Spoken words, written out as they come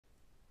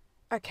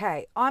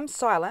Okay, I'm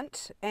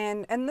silent,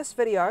 and in this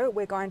video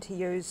we're going to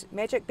use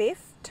Magic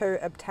BEFF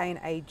to obtain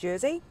a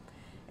jersey,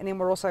 and then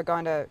we're also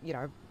going to,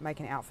 make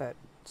an outfit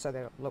so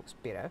that it looks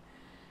better.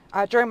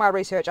 During my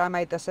research I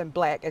made this in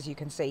black, as you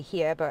can see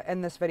here, but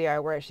in this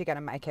video we're actually going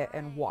to make it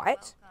in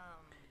white.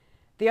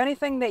 The only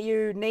thing that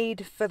you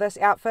need for this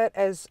outfit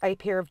is a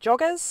pair of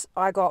joggers.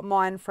 I got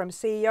mine from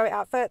CEO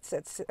Outfits.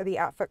 It's the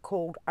outfit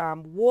called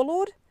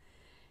Warlord.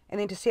 And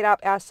then to set up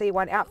our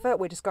C1 outfit,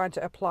 we're just going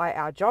to apply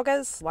our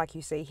joggers like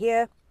you see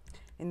here.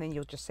 And then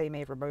you'll just see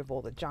me remove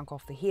all the junk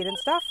off the head and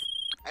stuff.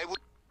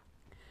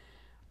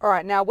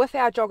 Alright, now with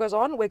our joggers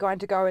on, we're going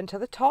to go into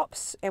the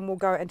tops and we'll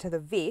go into the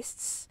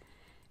vests.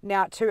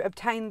 Now to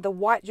obtain the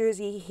white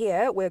jersey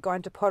here, we're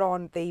going to put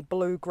on the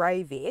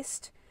blue-grey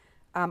vest.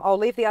 I'll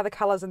leave the other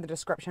colours in the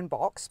description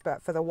box,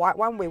 but for the white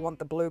one, we want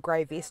the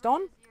blue-grey vest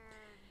on.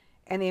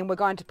 And then we're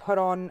going to put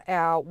on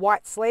our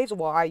white sleeves.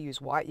 Well, I use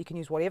white. You can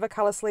use whatever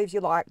colour sleeves you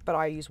like, but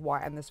I use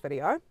white in this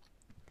video.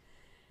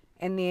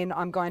 And then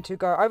I'm going to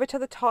go over to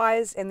the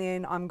ties, and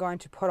then I'm going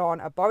to put on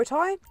a bow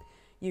tie.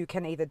 You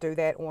can either do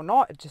that or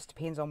not. It just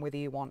depends on whether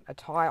you want a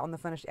tie on the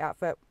finished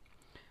outfit.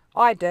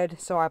 I did,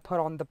 so I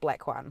put on the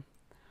black one.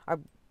 I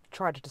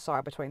tried to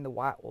decide between the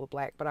white or the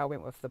black, but I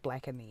went with the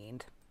black in the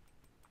end.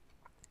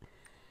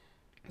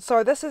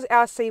 So this is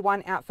our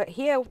C1 outfit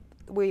here.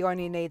 We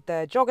only need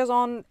the joggers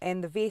on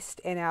and the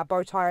vest and our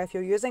bow tie if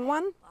you're using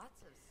one.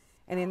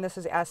 And then this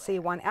is our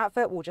C1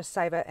 outfit. We'll just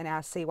save it in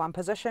our C1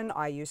 position.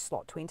 I use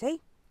slot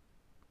 20.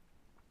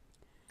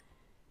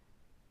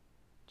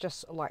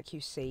 Just like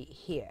you see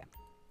here.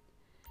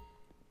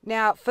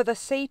 Now for the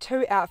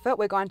C2 outfit,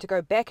 we're going to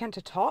go back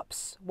into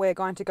tops. We're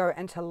going to go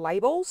into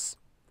labels.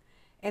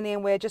 And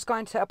then we're just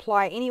going to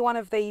apply any one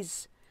of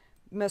these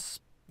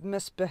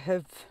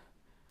misbehave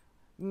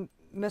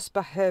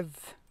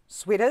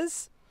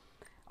sweaters.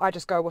 I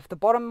just go with the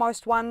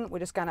bottommost one. We're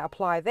just going to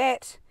apply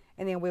that,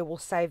 and then we will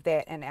save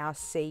that in our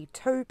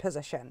C2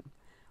 position.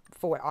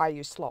 For I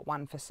use slot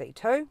 1 for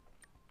C2,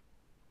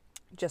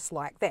 just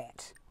like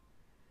that.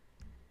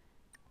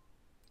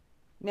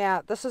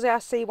 Now this is our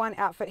C1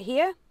 outfit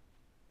here,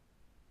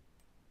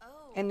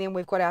 and then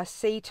we've got our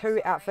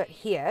C2 outfit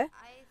here.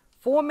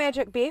 For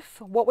Magic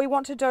BEFF, what we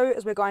want to do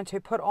is we're going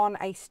to put on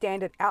a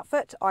standard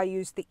outfit. I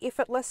use the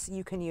Effortless.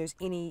 You can use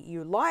any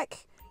you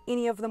like.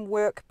 Any of them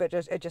work, but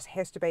it just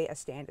has to be a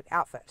standard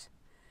outfit.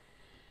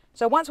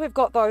 So once we've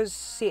got those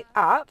set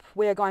up,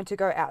 we're going to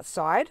go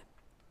outside.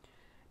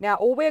 Now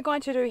all we're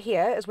going to do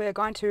here is we're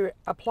going to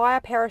apply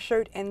a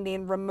parachute and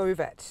then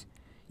remove it.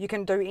 You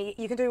can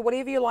do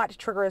whatever you like to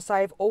trigger a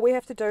save. All we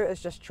have to do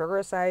is just trigger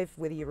a save.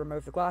 Whether you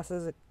remove the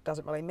glasses, it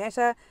doesn't really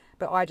matter,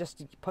 but I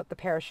just put the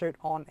parachute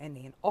on and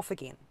then off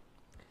again.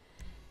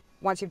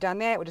 Once you've done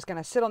that, we're just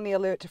going to sit on the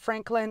alert to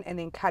Franklin and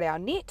then cut our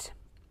net.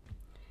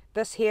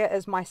 This here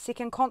is my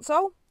second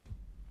console.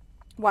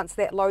 Once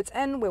that loads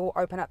in, we will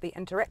open up the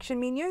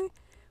interaction menu.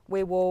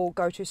 We will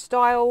go to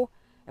style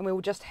and we will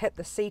just hit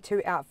the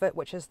C2 outfit,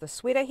 which is the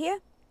sweater here.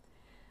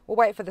 We'll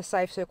wait for the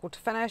save circle to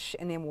finish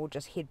and then we'll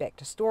just head back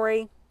to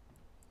story.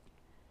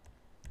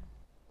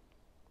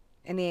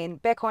 And then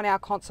back on our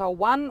console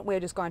 1, we're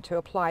just going to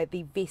apply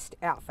the vest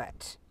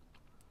outfit.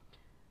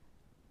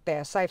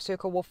 The save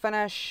circle will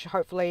finish,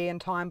 hopefully in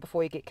time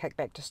before you get kicked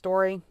back to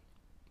story,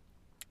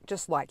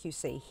 just like you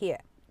see here.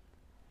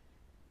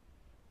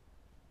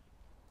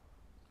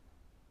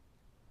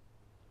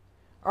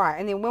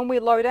 Alright, and then when we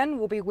load in,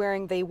 we'll be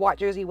wearing the white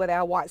jersey with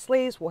our white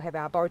sleeves. We'll have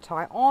our bow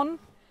tie on.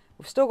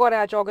 We've still got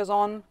our joggers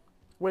on.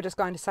 We're just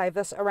going to save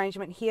this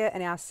arrangement here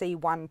in our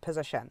C1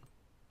 position.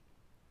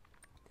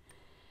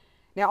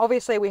 Now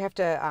obviously we have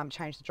to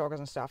change the joggers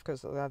and stuff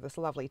because they're this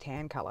lovely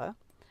tan colour.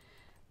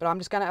 But I'm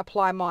just going to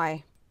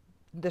apply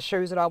the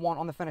shoes that I want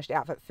on the finished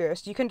outfit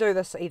first. You can do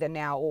this either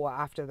now or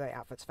after the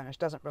outfit's finished,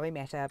 doesn't really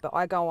matter. But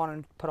I go on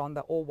and put on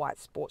the all white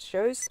sports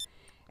shoes,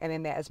 and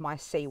then that is my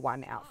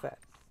C1 outfit.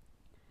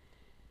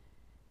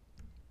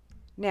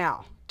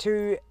 Now,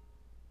 to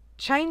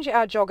change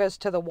our joggers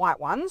to the white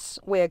ones,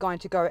 we're going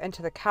to go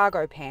into the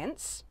cargo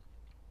pants.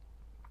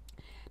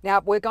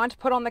 Now, we're going to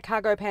put on the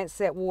cargo pants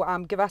that will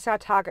give us our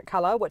target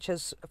colour, which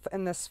is,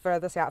 for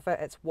this outfit,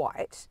 it's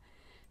white.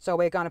 So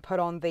we're going to put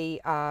on the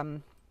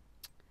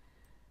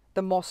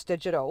Moss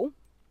Digital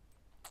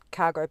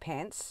cargo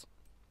pants,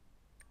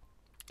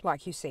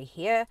 like you see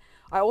here.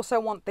 I also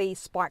want the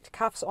spiked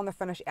cuffs on the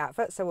finished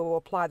outfit, so we will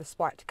apply the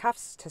spiked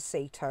cuffs to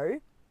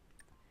C2.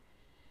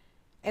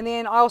 And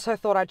then I also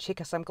thought I'd check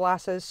some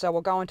glasses, so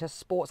we'll go into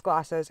sports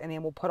glasses and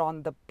then we'll put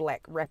on the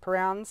black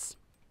wraparounds.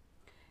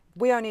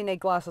 We only need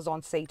glasses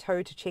on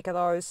C2 to checker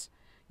those.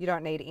 You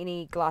don't need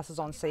any glasses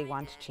on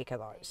C1 to checker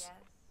those.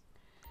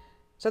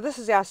 So this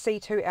is our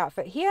C2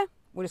 outfit here.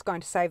 We're just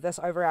going to save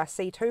this over our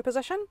C2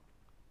 position.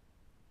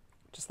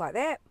 Just like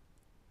that.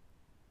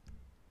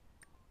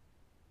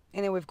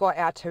 And then we've got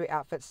our two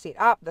outfits set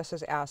up. This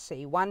is our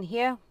C1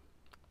 here.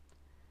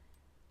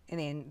 And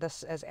then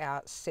this is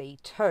our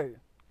C2.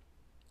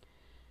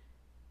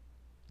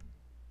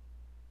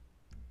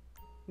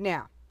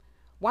 Now,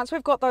 Once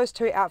we've got those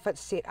two outfits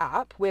set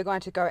up, we're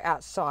going to go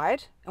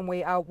outside and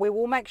we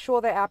will make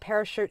sure that our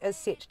parachute is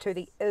set to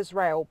the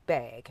Israel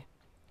bag.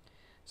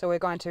 So we're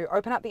going to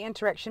open up the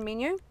interaction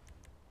menu.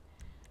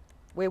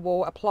 We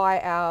will apply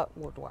our,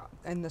 well,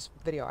 in this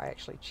video I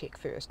actually check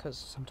first because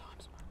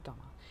sometimes I'm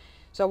dumber.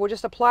 So we'll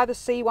just apply the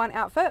C1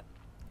 outfit.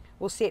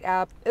 We'll set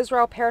our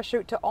Israel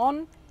parachute to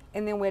on,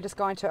 and then we're just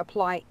going to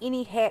apply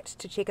any hat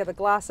to checker the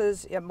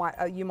glasses. You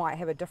might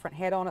have a different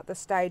hat on at this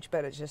stage,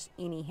 but it's just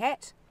any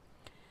hat.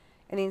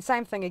 And then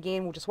same thing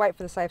again, we'll just wait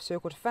for the safe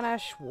circle to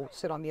finish. We'll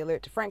sit on the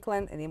alert to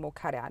Franklin, and then we'll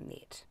cut our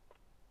net.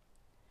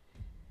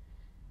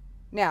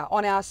 Now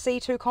on our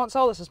C2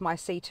 console, this is my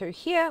C2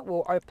 here,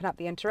 we'll open up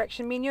the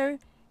interaction menu,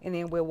 and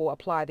then we will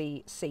apply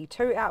the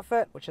C2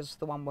 outfit, which is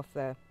the one with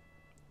the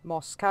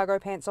moss cargo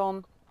pants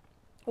on.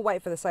 We'll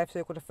wait for the safe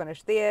circle to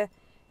finish there,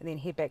 and then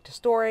head back to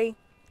story.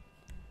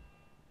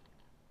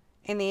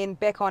 And then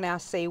back on our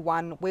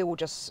C1, we will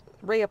just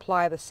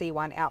reapply the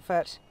C1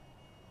 outfit,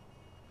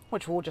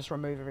 which will just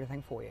remove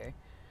everything for you.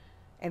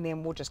 And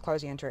then we'll just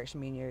close the interaction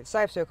menu.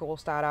 Safe circle will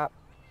start up.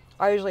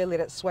 I usually let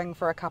it swing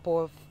for a couple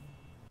of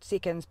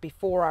seconds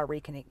before I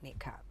reconnect net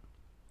cut.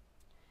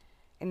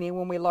 And then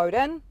when we load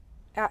in,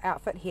 our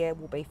outfit here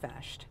will be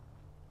finished.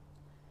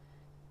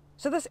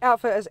 So this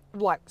outfit is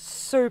like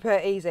super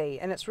easy,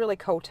 and it's really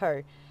cool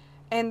too.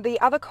 And the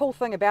other cool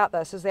thing about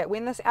this is that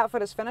when this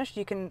outfit is finished,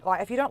 you can,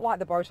 like, if you don't like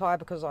the bow tie,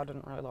 because I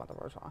didn't really like the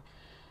bow tie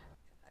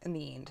in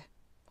the end,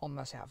 on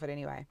this outfit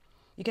anyway,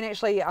 you can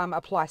actually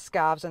apply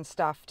scarves and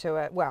stuff to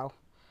it. Well,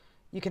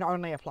 you can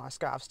only apply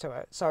scarves to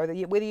it. So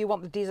whether you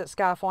want the desert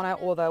scarf on it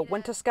or the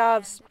winter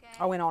scarves,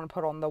 I went on and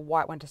put on the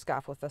white winter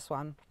scarf with this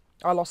one.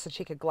 I lost the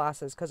checkered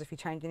glasses, because if you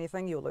change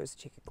anything, you'll lose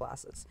the checkered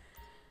glasses.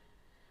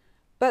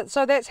 But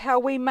so that's how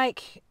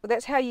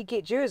you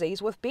get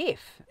jerseys with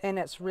BEFF, and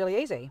it's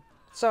really easy.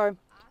 So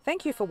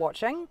thank you for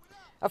watching.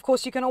 Of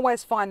course, you can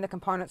always find the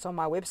components on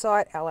my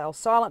website,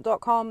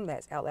 llsilent.com.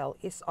 That's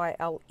llsilxnt.com.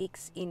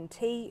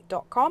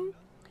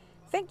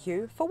 Thank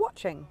you for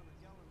watching.